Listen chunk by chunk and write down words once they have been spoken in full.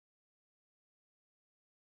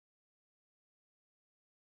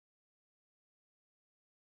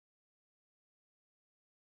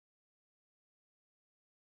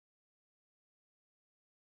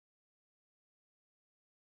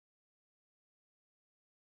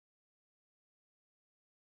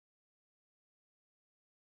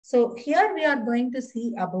So here we are going to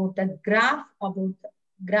see about the graph, about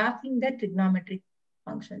graphing the trigonometric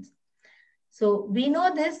functions. So we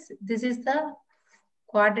know this is the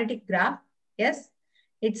quadratic graph. Yes,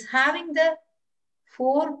 it's having the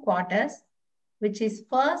 4 quarters, which is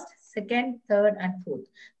first, second, third, and fourth.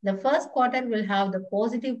 The first quarter will have the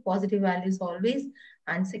positive values always,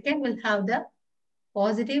 and second will have the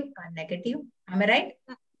positive and negative. Am I right?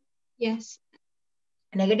 Yes.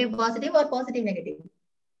 Negative positive or positive negative?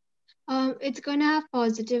 It's gonna have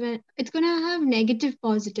positive and it's gonna have negative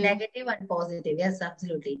positive. Negative and positive, yes,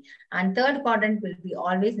 absolutely. And third quadrant will be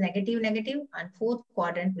always negative, and fourth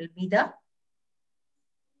quadrant will be the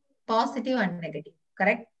positive and negative,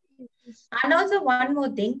 correct? Yes. And also one more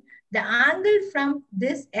thing, the angle from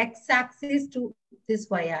this x-axis to this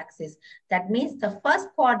y-axis. That means the first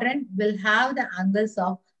quadrant will have the angles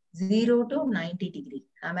of 0 to 90 degree.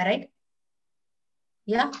 Am I right?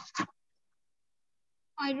 Yeah?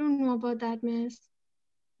 I don't know about that, miss.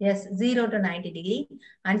 Yes, 0 to 90 degree.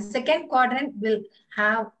 And second quadrant will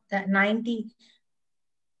have the 90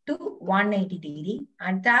 to 180 degree.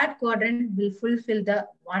 And third quadrant will fulfill the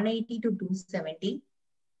 180 to 270.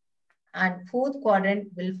 And fourth quadrant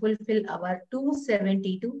will fulfill our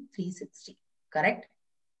 270 to 360. Correct?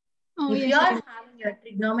 Oh, if yes, you are having your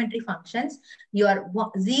trigonometry functions, your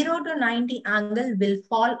 0 to 90 angle will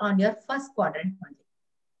fall on your first quadrant only.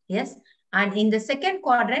 Yes. And in the second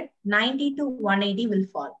quadrant, 90 to 180 will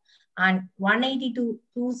fall. And 180 to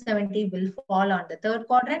 270 will fall on the third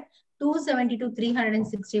quadrant. 270 to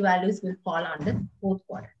 360 values will fall on the fourth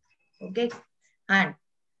quadrant. Okay. And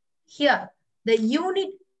here, the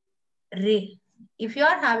unit ray, if you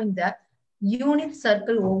are having the unit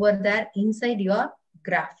circle over there inside your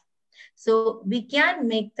graph, so we can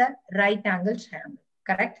make the right angle triangle,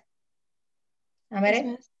 correct? Am I right?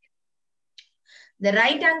 Yes. The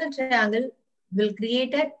right angle triangle will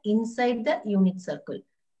create it inside the unit circle.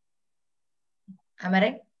 Am I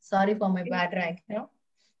right? Sorry for my bad rank. You know?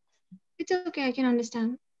 It's okay, I can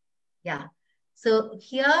understand. Yeah. So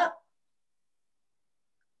here,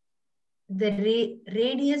 the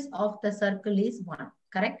radius of the circle is 1,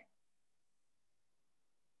 correct?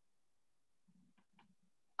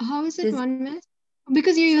 How is it 1, miss?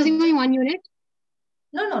 Because you're using only 1 unit?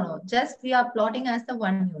 No. Just we are plotting as the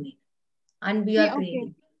 1 unit. And we are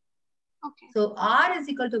creating. Okay. So R is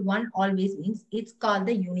equal to 1 always means it's called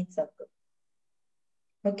the unit circle.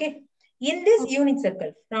 Okay. In this unit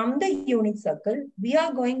circle, from the unit circle, we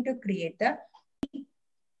are going to create the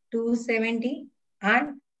 270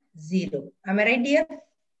 and 0. Am I right, dear?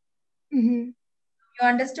 Mm-hmm. You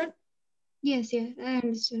understood? Yes, I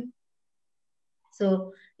understood.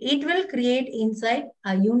 So it will create inside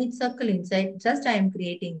a unit circle inside. Just I am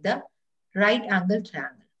creating the right angle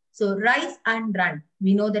triangle. So rise and run.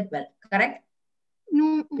 We know that well, correct?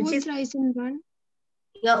 No, what's rise and run?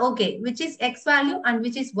 Yeah, okay. Which is X value and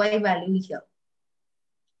which is Y value here.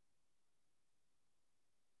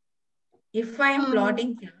 If I am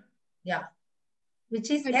plotting here, yeah.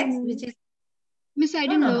 Which is X, which is... Miss, I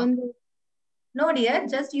didn't learn this. No, dear,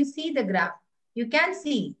 just you see the graph. You can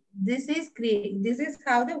see this is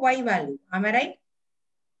how the Y value. Am I right?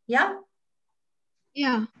 Yeah?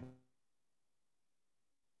 Yeah.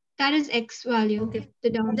 That is X value. Okay.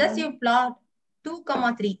 The down just value. You plot 2,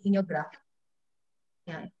 3 in your graph.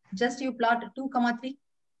 Yeah. Just you plot 2, 3.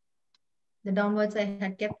 The downwards I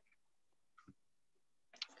had kept.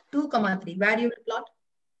 2, 3. Where you will plot?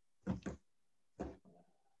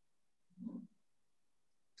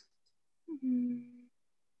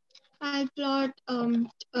 I'll plot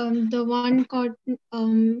the one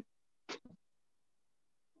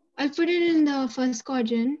I'll put it in the first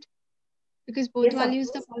quadrant because both values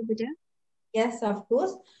are positive. Yes, of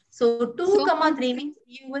course. So 2, 3 means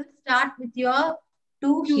you will start with your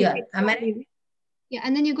 2 here. Am I right? Yeah,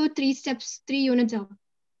 and then you go 3 units up.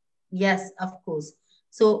 Yes, of course.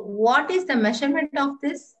 So what is the measurement of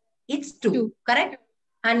this? It's 2, correct?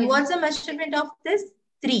 And what's the measurement of this?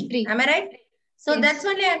 3. Am I right? So that's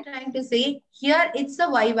only I'm trying to say. Here it's a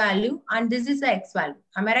Y value and this is the X value.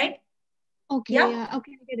 Am I right? Okay, yeah.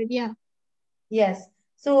 Okay, I get it. Yeah. Yes.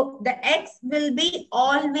 So the X will be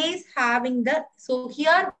always having the, so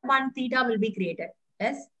here one theta will be created.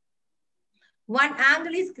 Yes. One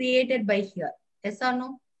angle is created by here. Yes or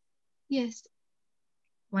no? Yes.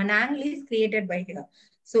 One angle is created by here.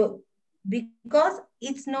 So because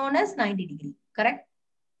it's known as 90 degree, correct?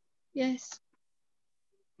 Yes.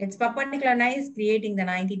 Its perpendicular line is creating the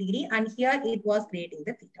 90 degree and here it was creating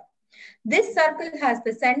the theta. This circle has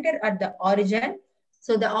the center at the origin.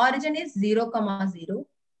 So the origin is 0, 0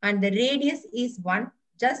 and the radius is 1.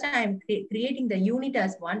 Just I am creating the unit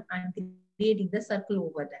as 1 and creating creating the circle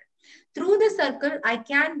over there. Through the circle, I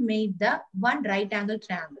can make the one right angle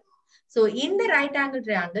triangle. So in the right angle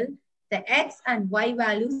triangle, the X and Y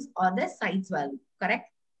values are the sides value, correct?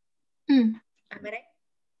 Am I right?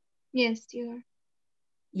 Yes, you are.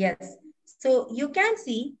 Yes. So you can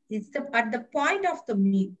see it's at the point of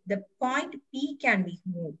the point P can be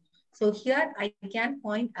moved. So here I can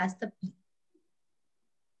point as the P.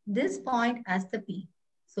 This point as the P.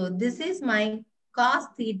 So this is my cos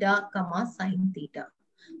theta comma sin theta.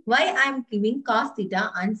 Why I'm giving cos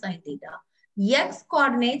theta and sin theta? X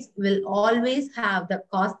coordinates will always have the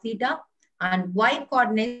cos theta and Y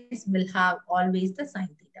coordinates will have always the sin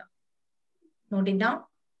theta. Note it down.